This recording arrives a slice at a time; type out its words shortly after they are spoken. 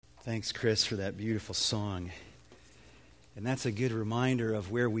Thanks, Chris, for that beautiful song. And that's a good reminder of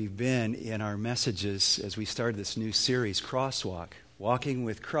where we've been in our messages as we started this new series, Crosswalk, Walking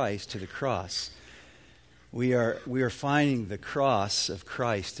with Christ to the Cross. We are finding the cross of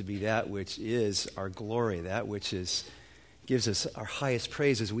Christ to be that which is our glory, that which gives us our highest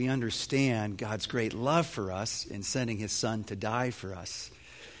praise as we understand God's great love for us in sending His Son to die for us.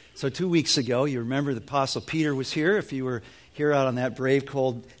 So 2 weeks ago, you remember the Apostle Peter was here, if you were here out on that brave,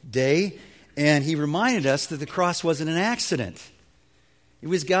 cold day, and he reminded us that the cross wasn't an accident. It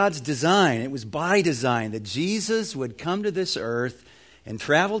was God's design. It was by design that Jesus would come to this earth and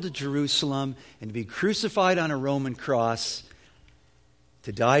travel to Jerusalem and to be crucified on a Roman cross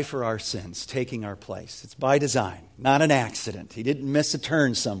to die for our sins, taking our place. It's by design, not an accident. He didn't miss a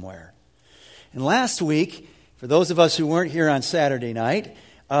turn somewhere. And last week, for those of us who weren't here on Saturday night,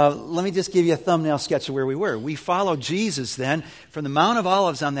 let me just give you a thumbnail sketch of where we were. We followed Jesus then from the Mount of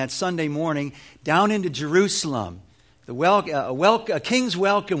Olives on that Sunday morning down into Jerusalem. A king's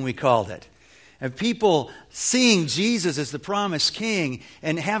welcome, we called it. And people seeing Jesus as the promised king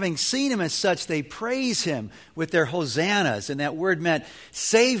and having seen him as such, they praise him with their hosannas. And that word meant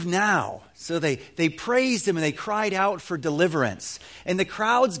save now. So they praised him and they cried out for deliverance. And the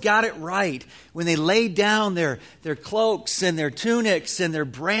crowds got it right when they laid down their cloaks and their tunics and their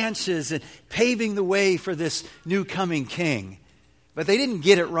branches and paving the way for this new coming king. But they didn't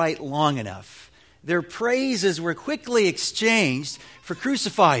get it right long enough. Their praises were quickly exchanged for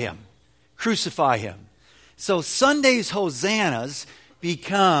crucify him. Crucify him. So Sunday's hosannas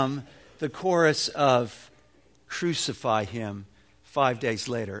become the chorus of crucify him 5 days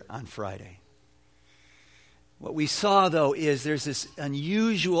later on Friday. What we saw, though, is there's this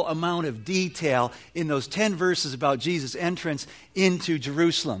unusual amount of detail in those 10 verses about Jesus' entrance into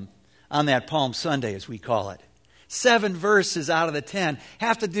Jerusalem on that Palm Sunday, as we call it. 7 verses out of the 10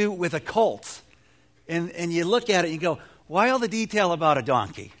 have to do with a colt. And you look at it and you go, why all the detail about a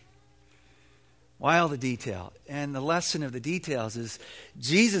donkey? Why all the detail? And the lesson of the details is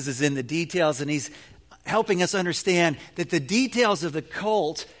Jesus is in the details, and he's helping us understand that the details of the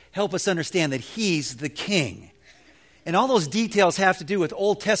colt help us understand that he's the king. And all those details have to do with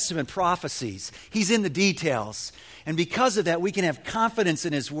Old Testament prophecies. He's in the details. And because of that, we can have confidence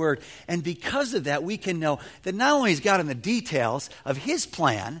in his word. And because of that, we can know that not only is God in the details of his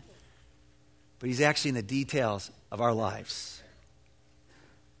plan, but he's actually in the details of our lives.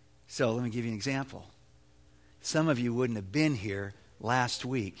 So let me give you an example. Some of you wouldn't have been here last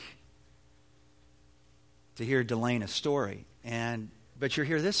week to hear Delena's story, but you're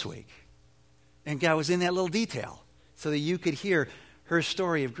here this week. And God was in that little detail so that you could hear her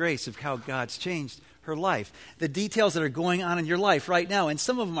story of grace, of how God's changed her life. The details that are going on in your life right now, and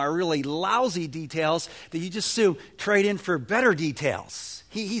some of them are really lousy details that you just trade in for better details.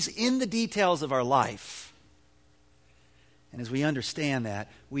 He's in the details of our life. And as we understand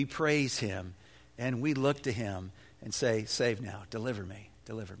that, we praise him and we look to him and say, save now, deliver me,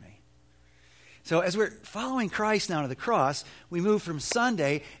 deliver me. So as we're following Christ now to the cross, we move from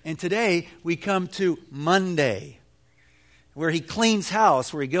Sunday, and today we come to Monday, where he cleans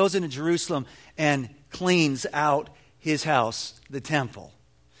house, where he goes into Jerusalem and cleans out his house, the temple.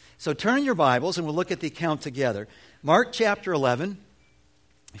 So turn in your Bibles and we'll look at the account together. Mark chapter 11.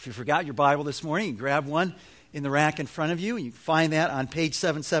 If you forgot your Bible this morning, you can grab one in the rack in front of you. You can find that on page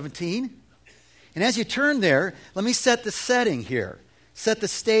 717. And as you turn there, let me set the setting here. Set the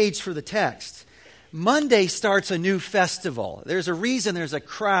stage for the text. Monday starts a new festival. There's a reason there's a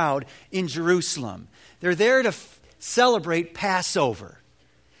crowd in Jerusalem. They're there to celebrate Passover.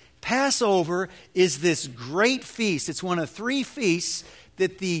 Passover is this great feast. It's one of 3 feasts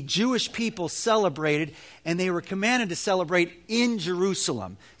that the Jewish people celebrated, and they were commanded to celebrate in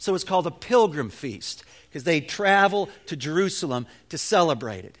Jerusalem. So it's called a pilgrim feast, because they travel to Jerusalem to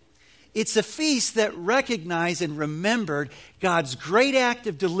celebrate it. It's a feast that recognized and remembered God's great act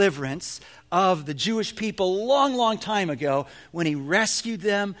of deliverance of the Jewish people a long, long time ago when he rescued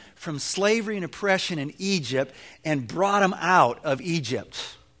them from slavery and oppression in Egypt and brought them out of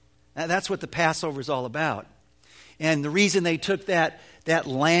Egypt. Now, that's what the Passover is all about. And the reason they took that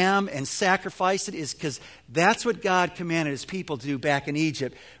lamb and sacrificed it is because that's what God commanded his people to do back in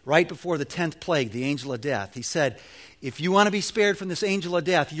Egypt right before the 10th plague, the angel of death. He said, if you want to be spared from this angel of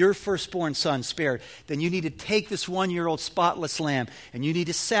death, your firstborn son spared, then you need to take this 1-year-old spotless lamb and you need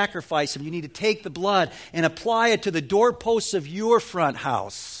to sacrifice him. You need to take the blood and apply it to the doorposts of your front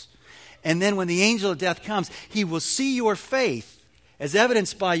house. And then when the angel of death comes, he will see your faith as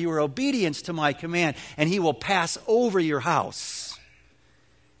evidenced by your obedience to my command, and he will pass over your house.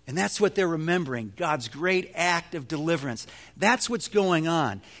 And that's what they're remembering, God's great act of deliverance. That's what's going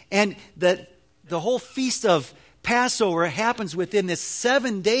on. And the whole feast of Passover happens within this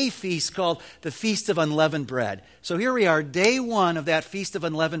 7-day feast called the Feast of Unleavened Bread. So here we are, day 1 of that Feast of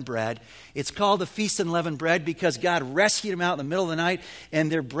Unleavened Bread. It's called the Feast of Unleavened Bread because God rescued them out in the middle of the night,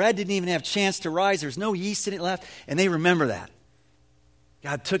 and their bread didn't even have a chance to rise. There's no yeast in it left, and they remember that.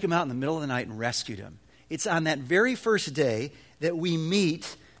 God took them out in the middle of the night and rescued them. It's on that very first day that we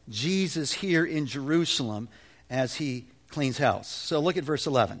meet Jesus here in Jerusalem as he cleans house. So look at verse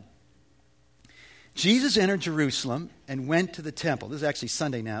 11. Jesus entered Jerusalem and went to the temple. This is actually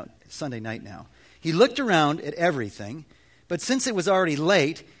Sunday night now. He looked around at everything, but since it was already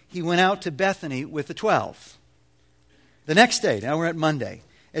late, he went out to Bethany with the 12. The next day, now we're at Monday,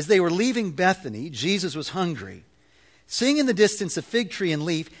 as they were leaving Bethany, Jesus was hungry. Seeing in the distance a fig tree and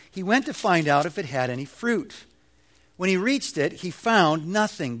leaf, he went to find out if it had any fruit. When he reached it, he found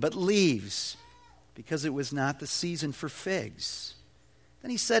nothing but leaves, because it was not the season for figs.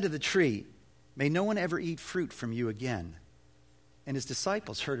 Then he said to the tree, "May no one ever eat fruit from you again." And his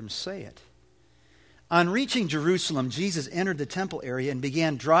disciples heard him say it. On reaching Jerusalem, Jesus entered the temple area and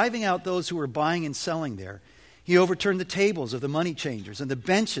began driving out those who were buying and selling there. He overturned the tables of the money changers and the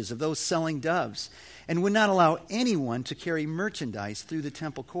benches of those selling doves, and would not allow anyone to carry merchandise through the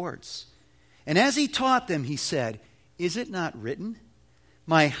temple courts. And as he taught them, he said, "Is it not written,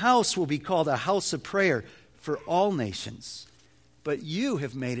 'My house will be called a house of prayer for all nations'? But you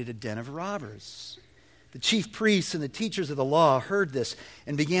have made it a den of robbers." The chief priests and the teachers of the law heard this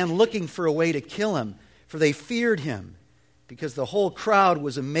and began looking for a way to kill him, for they feared him, because the whole crowd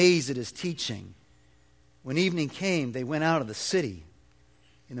was amazed at his teaching. When evening came, they went out of the city.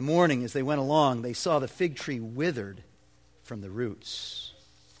 In the morning, as they went along, they saw the fig tree withered from the roots.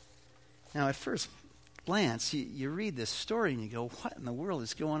 Now, at first glance, you read this story and you go, what in the world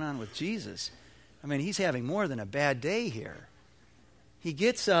is going on with Jesus? I mean, he's having more than a bad day here. He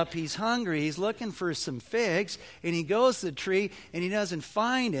gets up, he's hungry, he's looking for some figs, and he goes to the tree and he doesn't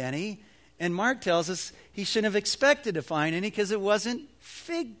find any. And Mark tells us he shouldn't have expected to find any because it wasn't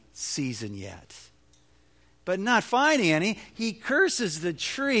fig season yet. But not finding any, he curses the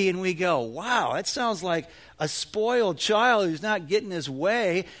tree, and we go, wow, that sounds like a spoiled child who's not getting his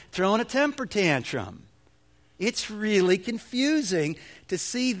way throwing a temper tantrum. It's really confusing to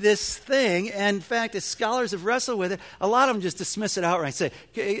see this thing. And in fact, as scholars have wrestled with it, a lot of them just dismiss it outright and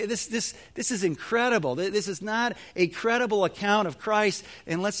say, this is incredible. This is not a credible account of Christ,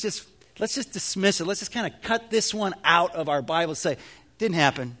 and let's just dismiss it. Let's just kind of cut this one out of our Bible and say, didn't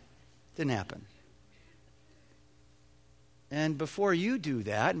happen. And before you do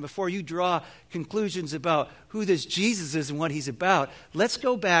that, and before you draw conclusions about who this Jesus is and what he's about, let's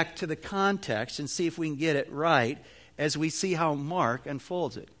go back to the context and see if we can get it right as we see how Mark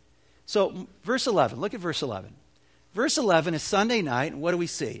unfolds it. So, verse 11, look at verse 11. Verse 11 is Sunday night, and what do we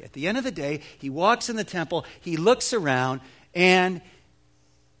see? At the end of the day, he walks in the temple, he looks around, and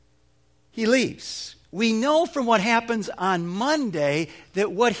he leaves. We know from what happens on Monday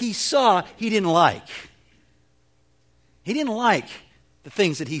that what he saw, he didn't like. He didn't like the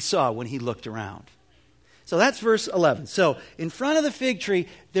things that he saw when he looked around. So that's verse 11. So in front of the fig tree,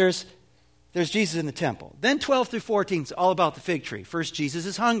 there's Jesus in the temple. Then 12 through 14 is all about the fig tree. First, Jesus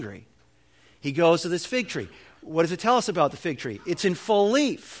is hungry. He goes to this fig tree. What does it tell us about the fig tree? It's in full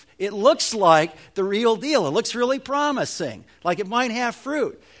leaf. It looks like the real deal. It looks really promising, like it might have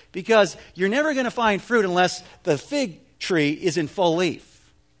fruit, because you're never going to find fruit unless the fig tree is in full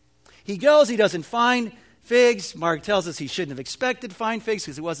leaf. He goes, he doesn't find figs. Mark tells us he shouldn't have expected to find figs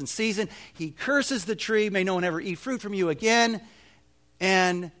because it wasn't season. He curses the tree, "May no one ever eat fruit from you again."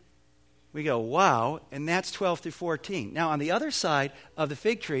 And we go, wow, and that's 12 through 14. Now, on the other side of the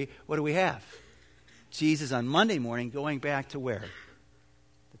fig tree, what do we have? Jesus on Monday morning going back to where?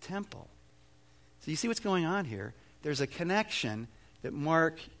 The temple. So you see what's going on here? There's a connection that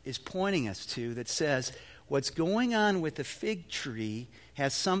Mark is pointing us to that says what's going on with the fig tree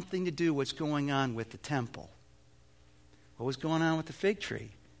has something to do with what's going on with the temple. What was going on with the fig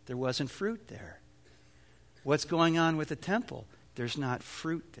tree? There wasn't fruit there. What's going on with the temple? There's not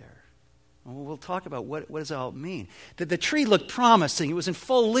fruit there. Well, we'll talk about what does all mean. The tree looked promising. It was in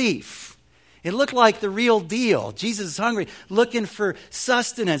full leaf. It looked like the real deal. Jesus is hungry, looking for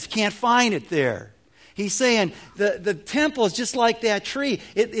sustenance, can't find it there. He's saying the temple is just like that tree.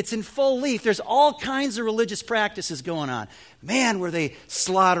 It's in full leaf. There's all kinds of religious practices going on. Man, were they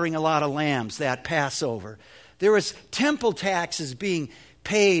slaughtering a lot of lambs that Passover. There was temple taxes being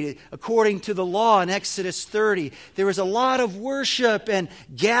paid according to the law in Exodus 30. There was a lot of worship and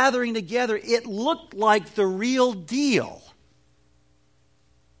gathering together. It looked like the real deal.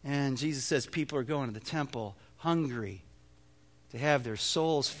 And Jesus says people are going to the temple hungry to have their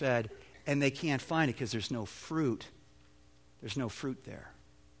souls fed, and they can't find it because there's no fruit. There's no fruit there.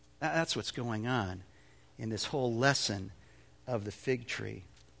 That's what's going on in this whole lesson of the fig tree.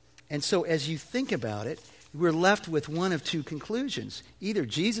 And so as you think about it, we're left with one of two conclusions. Either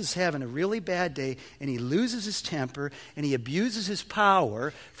Jesus is having a really bad day and he loses his temper and he abuses his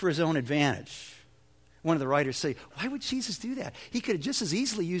power for his own advantage. One of the writers say, why would Jesus do that? He could have just as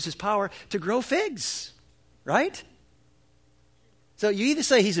easily used his power to grow figs, right? So you either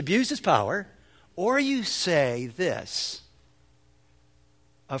say he's abused his power, or you say this: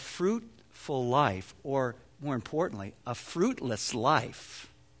 a fruitful life, or more importantly, a fruitless life,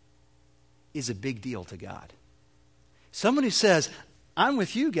 is a big deal to God. Someone who says, I'm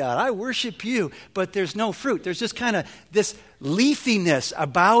with you, God, I worship you, but there's no fruit. There's just kind of this leafiness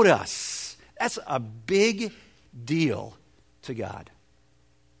about us. That's a big deal to God.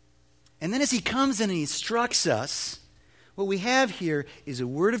 And then as he comes in and he instructs us, what we have here is a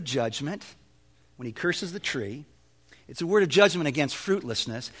word of judgment when he curses the tree. It's a word of judgment against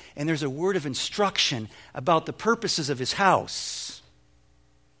fruitlessness, and there's a word of instruction about the purposes of his house.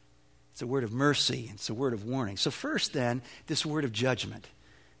 It's a word of mercy. It's a word of warning. So first then, this word of judgment.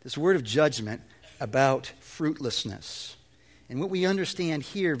 This word of judgment about fruitlessness. And what we understand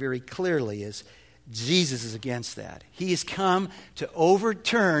here very clearly is Jesus is against that. He has come to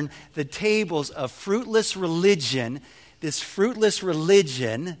overturn the tables of fruitless religion, this fruitless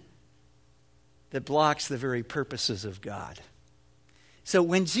religion that blocks the very purposes of God. So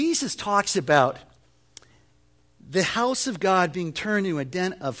when Jesus talks about the house of God being turned into a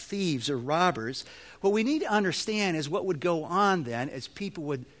den of thieves or robbers, what we need to understand is what would go on then as people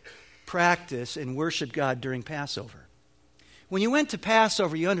would practice and worship God during Passover. When you went to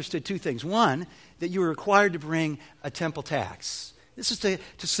Passover, you understood two things. One, that you were required to bring a temple tax. This is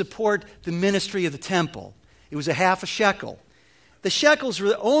to support the ministry of the temple. It was a half a shekel. The shekels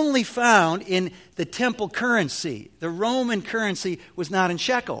were only found in the temple currency. The Roman currency was not in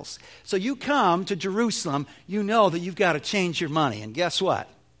shekels. So you come to Jerusalem, you know that you've got to change your money. And guess what?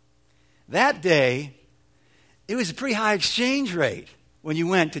 That day, it was a pretty high exchange rate when you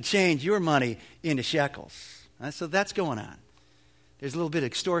went to change your money into shekels. So that's going on. There's a little bit of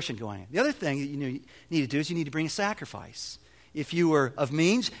extortion going on. The other thing that you need to do is you need to bring a sacrifice. If you were of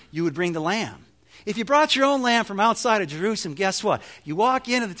means, you would bring the lamb. If you brought your own lamb from outside of Jerusalem, guess what? You walk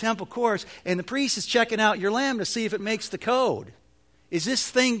into the temple courts, and the priest is checking out your lamb to see if it makes the code. Is this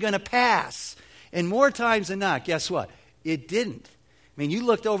thing going to pass? And more times than not, guess what? It didn't. I mean, you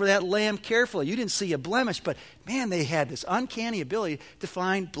looked over that lamb carefully. You didn't see a blemish, but man, they had this uncanny ability to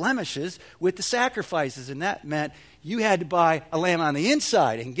find blemishes with the sacrifices, and that meant you had to buy a lamb on the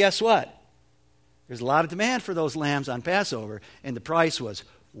inside. And guess what? There's a lot of demand for those lambs on Passover, and the price was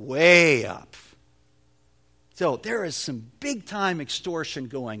way up. So there is some big-time extortion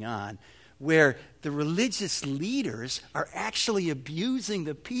going on where the religious leaders are actually abusing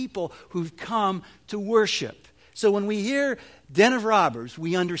the people who've come to worship. So when we hear den of robbers,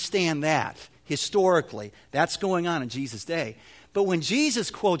 we understand that historically. That's going on in Jesus' day. But when Jesus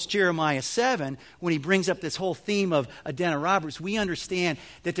quotes Jeremiah 7, when he brings up this whole theme of a den of robbers, we understand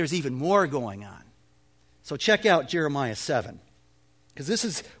that there's even more going on. So check out Jeremiah 7. Because this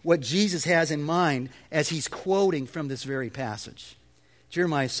is what Jesus has in mind as he's quoting from this very passage.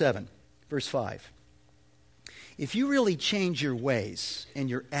 Jeremiah 7, verse 5. If you really change your ways and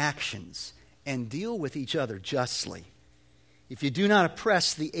your actions and deal with each other justly, if you do not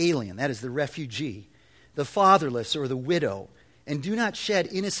oppress the alien, that is the refugee, the fatherless or the widow, and do not shed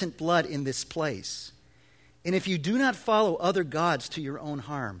innocent blood in this place, and if you do not follow other gods to your own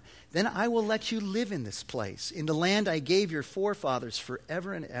harm, then I will let you live in this place, in the land I gave your forefathers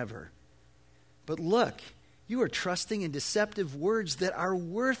forever and ever. But look, you are trusting in deceptive words that are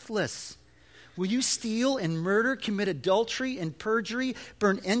worthless. Will you steal and murder, commit adultery and perjury,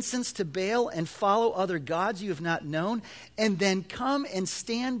 burn incense to Baal, and follow other gods you have not known, and then come and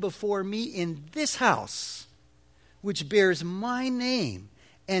stand before me in this house, which bears my name,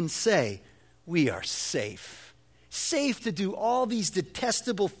 and say, we are safe? Safe to do all these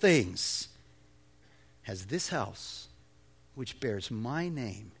detestable things. Has this house, which bears my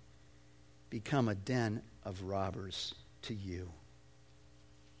name, become a den of robbers to you?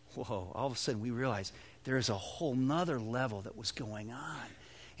 Whoa, all of a sudden we realize there's a whole nother level that was going on.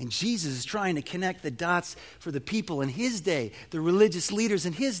 And Jesus is trying to connect the dots for the people in his day, the religious leaders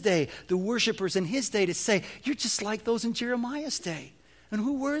in his day, the worshipers in his day, to say, you're just like those in Jeremiah's day. And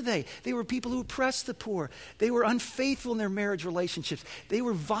who were they? They were people who oppressed the poor. They were unfaithful in their marriage relationships. They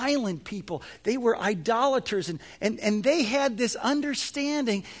were violent people. They were idolaters. And they had this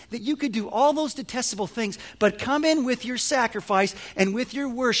understanding that you could do all those detestable things, but come in with your sacrifice and with your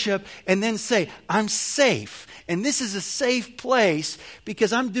worship and then say, I'm safe. And this is a safe place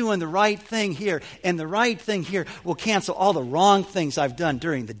because I'm doing the right thing here. And the right thing here will cancel all the wrong things I've done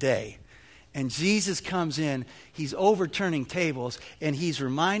during the day. And Jesus comes in, he's overturning tables, and he's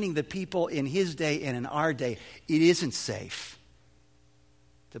reminding the people in his day and in our day, it isn't safe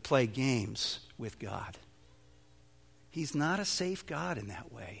to play games with God. He's not a safe God in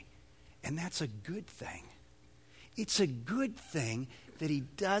that way. And that's a good thing. It's a good thing that he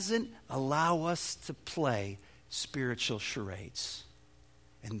doesn't allow us to play spiritual charades.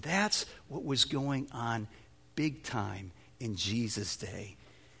 And that's what was going on big time in Jesus' day.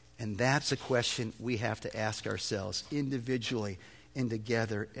 And that's a question we have to ask ourselves individually and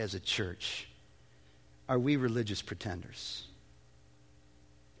together as a church. Are we religious pretenders?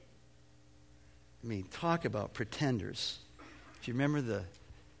 I mean, talk about pretenders. Do you remember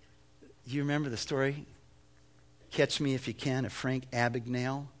the story, Catch Me If You Can, of Frank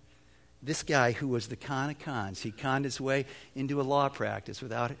Abagnale? This guy who was the con of cons. He conned his way into a law practice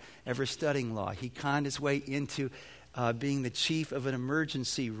without ever studying law. He conned his way into being the chief of an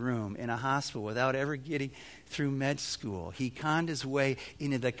emergency room in a hospital without ever getting through med school. He conned his way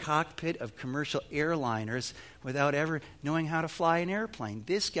into the cockpit of commercial airliners without ever knowing how to fly an airplane.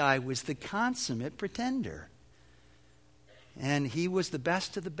 This guy was the consummate pretender. And he was the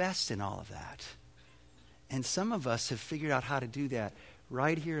best of the best in all of that. And some of us have figured out how to do that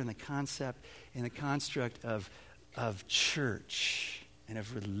right here in the concept, in the construct of church and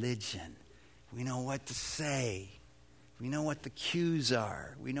of religion. We know what to say. We know what the cues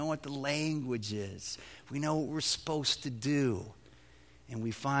are. We know what the language is. We know what we're supposed to do. And we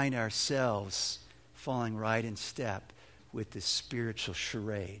find ourselves falling right in step with this spiritual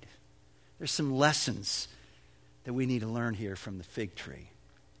charade. There's some lessons that we need to learn here from the fig tree.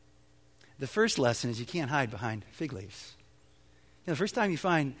 The first lesson is you can't hide behind fig leaves. The first time you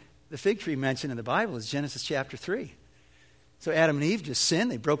find the fig tree mentioned in the Bible is Genesis chapter 3. So Adam and Eve just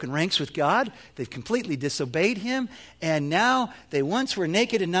sinned. They've broken ranks with God. They've completely disobeyed him. And now they once were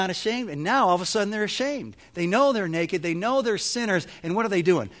naked and not ashamed. And now all of a sudden they're ashamed. They know they're naked. They know they're sinners. And what are they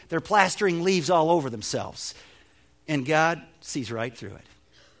doing? They're plastering leaves all over themselves. And God sees right through it.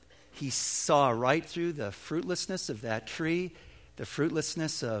 He saw right through the fruitlessness of that tree, the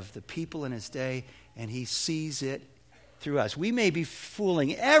fruitlessness of the people in his day, and he sees it through us. We may be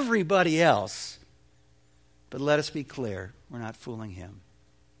fooling everybody else, but let us be clear, we're not fooling him.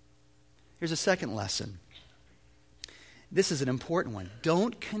 Here's a second lesson. This is an important one.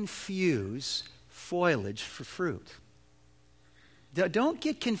 Don't confuse foliage for fruit. Don't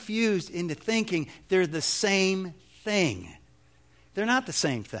get confused into thinking they're the same thing. They're not the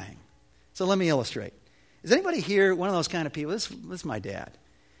same thing. So let me illustrate. Is anybody here one of those kind of people? This is my dad.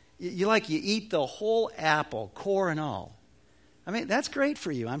 You eat the whole apple, core and all. I mean, that's great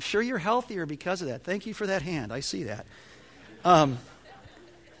for you. I'm sure you're healthier because of that. Thank you for that hand. I see that. I'm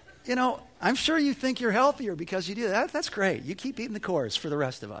sure you think you're healthier because you do that. That's great. You keep eating the cores for the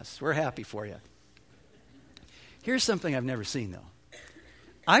rest of us. We're happy for you. Here's something I've never seen, though.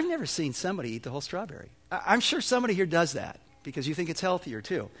 I've never seen somebody eat the whole strawberry. I'm sure somebody here does that because you think it's healthier,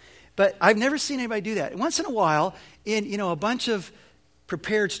 too. But I've never seen anybody do that. Once in a while, in a bunch of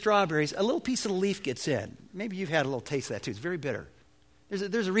prepared strawberries, a little piece of the leaf gets in. Maybe you've had a little taste of that too. It's very bitter.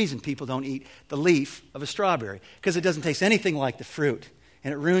 There's a reason people don't eat the leaf of a strawberry, because it doesn't taste anything like the fruit,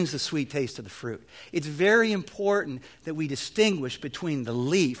 and it ruins the sweet taste of the fruit. It's very important that we distinguish between the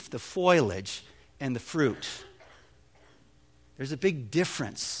leaf, the foliage, and the fruit. There's a big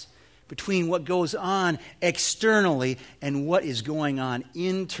difference between what goes on externally and what is going on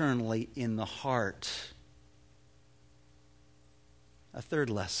internally in the heart. A third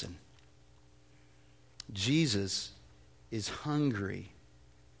lesson. Jesus is hungry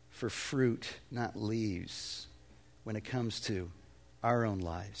for fruit, not leaves, when it comes to our own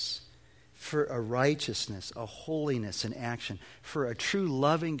lives. For a righteousness, a holiness in action. For a true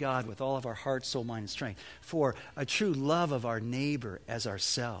loving God with all of our heart, soul, mind, and strength. For a true love of our neighbor as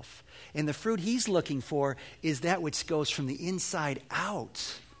ourself. And the fruit he's looking for is that which goes from the inside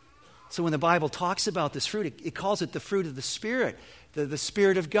out. So when the Bible talks about this fruit, it calls it the fruit of the Spirit. The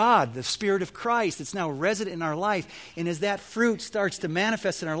Spirit of God, the Spirit of Christ that's now resident in our life. And as that fruit starts to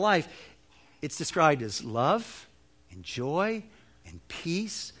manifest in our life, it's described as love and joy and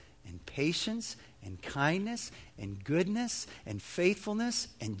peace and patience and kindness and goodness and faithfulness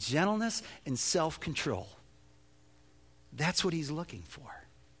and gentleness and self-control. That's what he's looking for.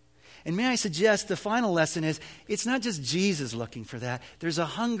 And may I suggest the final lesson is it's not just Jesus looking for that. There's a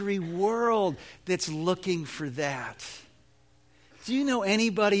hungry world that's looking for that. Do you know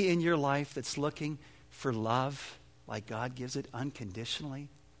anybody in your life that's looking for love like God gives it unconditionally?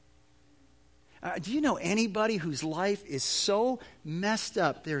 Do you know anybody whose life is so messed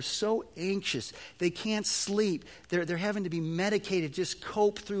up, they're so anxious, they can't sleep, they're having to be medicated, just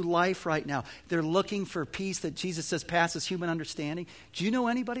cope through life right now. They're looking for peace that Jesus says passes human understanding. Do you know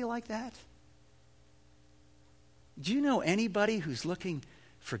anybody like that? Do you know anybody who's looking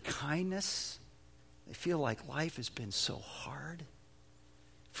for kindness? They feel like life has been so hard.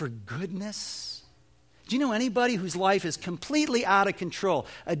 For goodness? Do you know anybody whose life is completely out of control?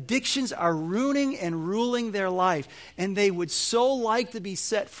 Addictions are ruining and ruling their life, and they would so like to be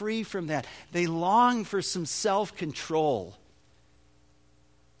set free from that. They long for some self-control.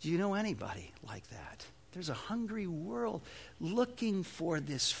 Do you know anybody like that? There's a hungry world looking for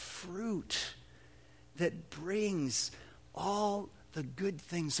this fruit that brings all the good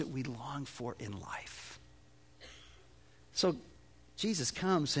things that we long for in life. So Jesus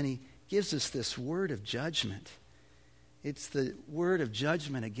comes and he gives us this word of judgment. It's the word of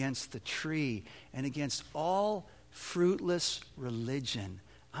judgment against the tree and against all fruitless religion.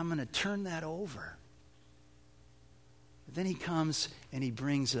 I'm going to turn that over. But then he comes and he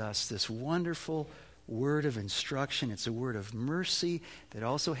brings us this wonderful word of instruction. It's a word of mercy that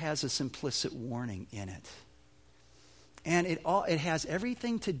also has this implicit warning in it. And it has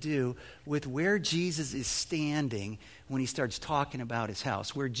everything to do with where Jesus is standing when he starts talking about his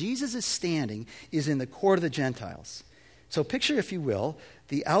house. Where Jesus is standing is in the court of the Gentiles. So picture, if you will,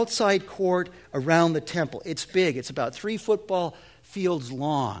 the outside court around the temple. It's big. It's about 3 football fields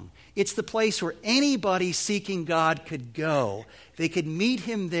long. It's the place where anybody seeking God could go. They could meet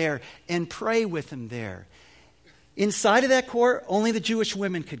him there and pray with him there. Inside of that court, only the Jewish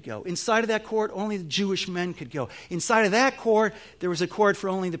women could go. Inside of that court, only the Jewish men could go. Inside of that court, there was a court for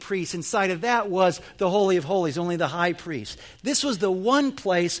only the priests. Inside of that was the Holy of Holies, only the high priest. This was the one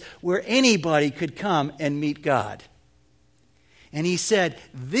place where anybody could come and meet God. And he said,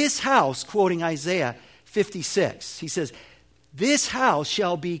 this house, quoting Isaiah 56, he says, this house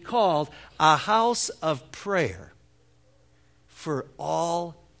shall be called a house of prayer for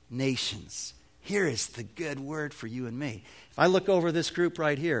all nations. Here is the good word for you and me. If I look over this group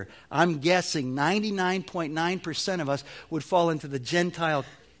right here, I'm guessing 99.9% of us would fall into the Gentile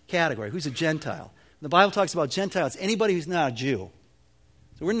category. Who's a Gentile? The Bible talks about Gentiles, anybody who's not a Jew.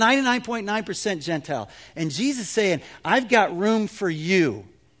 So we're 99.9% Gentile. And Jesus is saying, I've got room for you.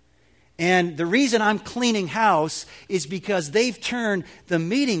 And the reason I'm cleaning house is because they've turned the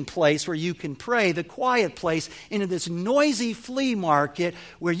meeting place where you can pray, the quiet place, into this noisy flea market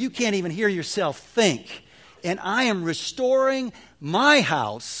where you can't even hear yourself think. And I am restoring my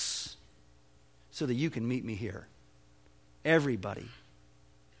house so that you can meet me here. Everybody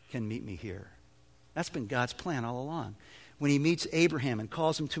can meet me here. That's been God's plan all along. When he meets Abraham and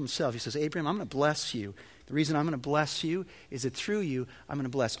calls him to himself, he says, Abraham, I'm going to bless you. The reason I'm going to bless you is that through you, I'm going to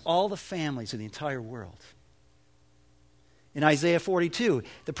bless all the families of the entire world. In Isaiah 42,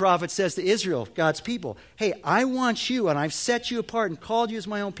 the prophet says to Israel, God's people, hey, I want you, and I've set you apart and called you as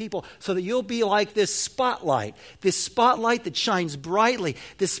my own people so that you'll be like this spotlight that shines brightly,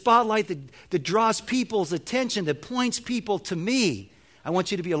 this spotlight that draws people's attention, that points people to me. I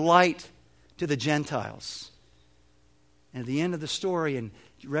want you to be a light to the Gentiles. And at the end of the story in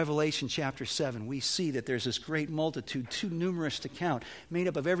Revelation chapter 7, we see that there's this great multitude, too numerous to count, made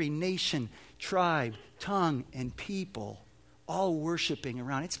up of every nation, tribe, tongue, and people, all worshiping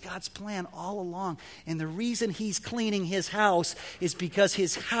around. It's God's plan all along. And the reason he's cleaning his house is because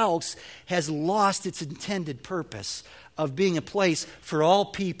his house has lost its intended purpose of being a place for all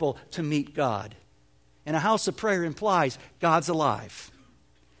people to meet God. And a house of prayer implies God's alive,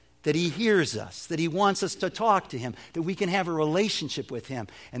 that he hears us, that he wants us to talk to him, that we can have a relationship with him.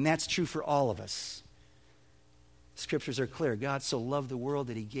 And that's true for all of us. Scriptures are clear. God so loved the world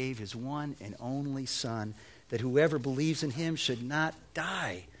that he gave his one and only Son, that whoever believes in him should not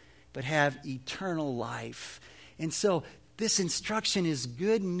die, but have eternal life. And so this instruction is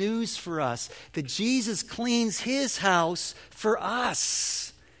good news for us, that Jesus cleans his house for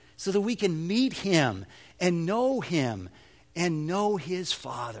us so that we can meet him and know his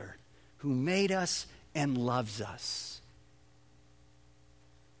Father who made us and loves us.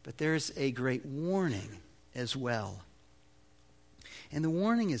 But there's a great warning as well. And the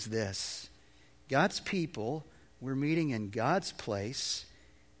warning is this. God's people were meeting in God's place,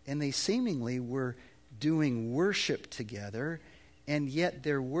 and they seemingly were doing worship together, and yet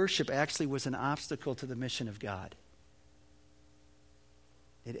their worship actually was an obstacle to the mission of God.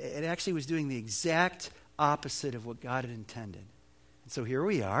 It actually was doing the exact opposite of what God had intended. And so here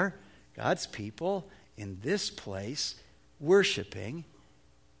we are, God's people in this place, worshiping,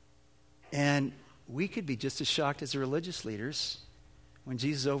 and we could be just as shocked as the religious leaders when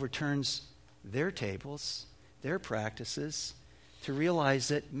Jesus overturns their tables, their practices, to realize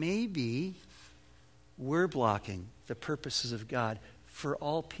that maybe we're blocking the purposes of God for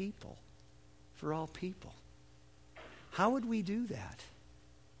all people. For all people. How would we do that?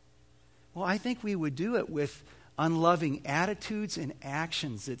 Well, I think we would do it with unloving attitudes and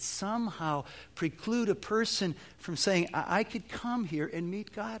actions that somehow preclude a person from saying, I could come here and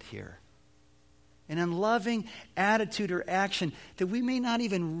meet God here. An unloving attitude or action that we may not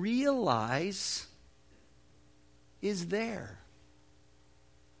even realize is there.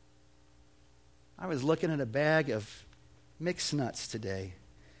 I was looking at a bag of mixed nuts today,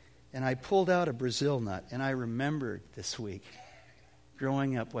 and I pulled out a Brazil nut, and I remembered this week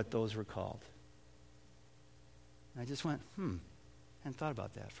growing up what those were called. And I just went, hadn't thought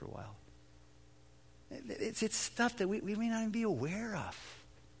about that for a while. It's stuff that we may not even be aware of.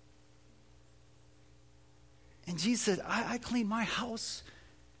 And Jesus said, I clean my house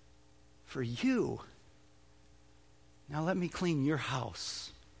for you. Now let me clean your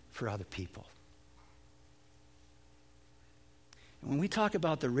house for other people. And when we talk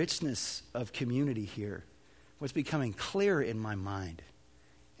about the richness of community here, what's becoming clear in my mind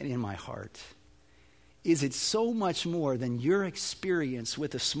and in my heart is it's so much more than your experience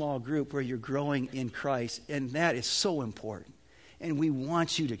with a small group where you're growing in Christ, and that is so important. And we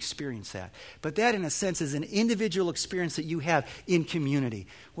want you to experience that. But that, in a sense, is an individual experience that you have in community.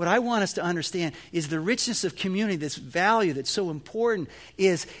 What I want us to understand is the richness of community, this value that's so important,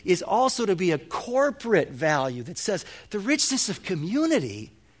 is also to be a corporate value that says the richness of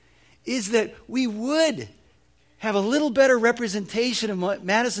community is that we would have a little better representation of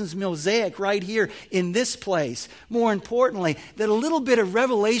Madison's mosaic right here in this place. More importantly, that a little bit of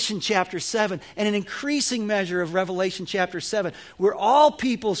Revelation chapter 7 and an increasing measure of Revelation chapter 7, where all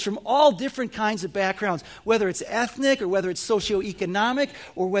peoples from all different kinds of backgrounds, whether it's ethnic or whether it's socioeconomic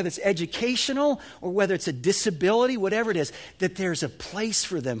or whether it's educational or whether it's a disability, whatever it is, that there's a place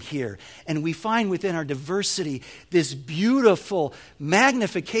for them here. And we find within our diversity this beautiful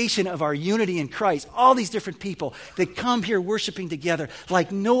magnification of our unity in Christ. All these different people that come here worshiping together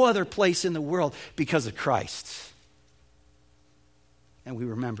like no other place in the world because of Christ. And we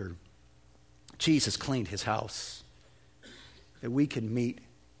remember Jesus cleaned his house that we can meet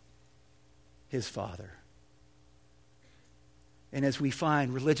his Father. And as we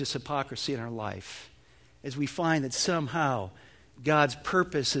find religious hypocrisy in our life, as we find that somehow God's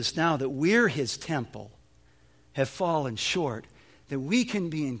purpose is now that we're his temple, have fallen short, that we can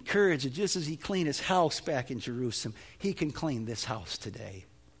be encouraged that just as he cleaned his house back in Jerusalem, he can clean this house today.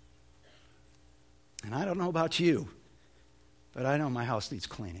 And I don't know about you, but I know my house needs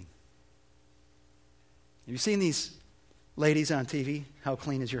cleaning. Have you seen these ladies on TV? How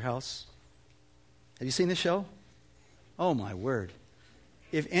clean is your house? Have you seen this show? Oh, my word.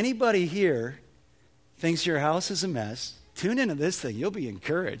 If anybody here thinks your house is a mess, tune into this thing. You'll be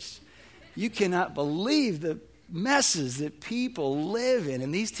encouraged. You cannot believe the messes that people live in.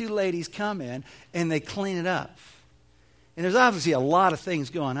 And these two ladies come in and they clean it up. And there's obviously a lot of things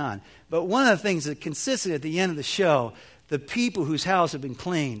going on. But one of the things that consisted at the end of the show, the people whose house have been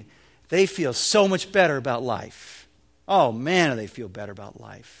cleaned, they feel so much better about life. Oh man, do they feel better about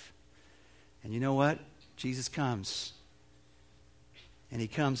life. And you know what? Jesus comes. And he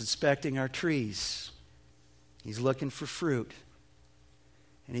comes inspecting our trees. He's looking for fruit.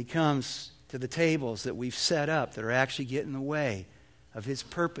 And he comes to the tables that we've set up that are actually getting in the way of his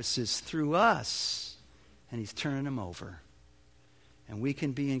purposes through us. And he's turning them over. And we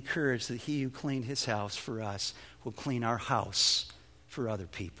can be encouraged that he who cleaned his house for us will clean our house for other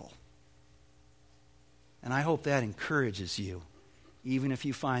people. And I hope that encourages you, even if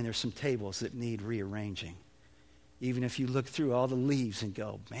you find there's some tables that need rearranging. Even if you look through all the leaves and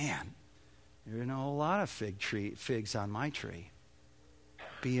go, man, there are a whole lot of figs on my tree.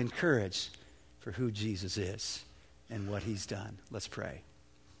 Be encouraged for who Jesus is and what he's done. Let's pray.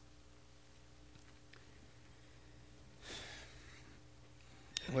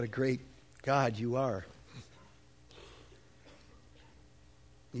 What a great God you are.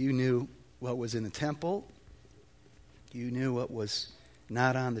 You knew what was in the temple. You knew what was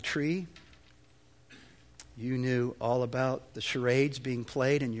not on the tree. You knew all about the charades being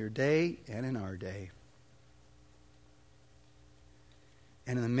played in your day and in our day.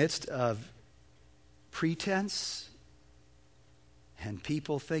 And in the midst of pretense and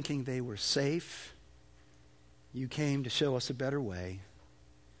people thinking they were safe, you came to show us a better way.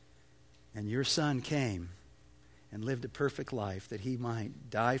 And your Son came and lived a perfect life that he might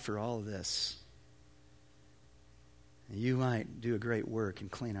die for all of this. And you might do a great work and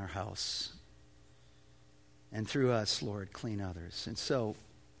clean our house. And through us, Lord, clean others. And so,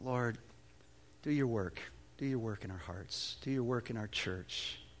 Lord, do your work. Do your work in our hearts. Do your work in our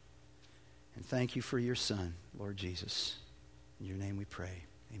church. And thank you for your Son, Lord Jesus. In your name we pray.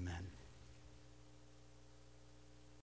 Amen.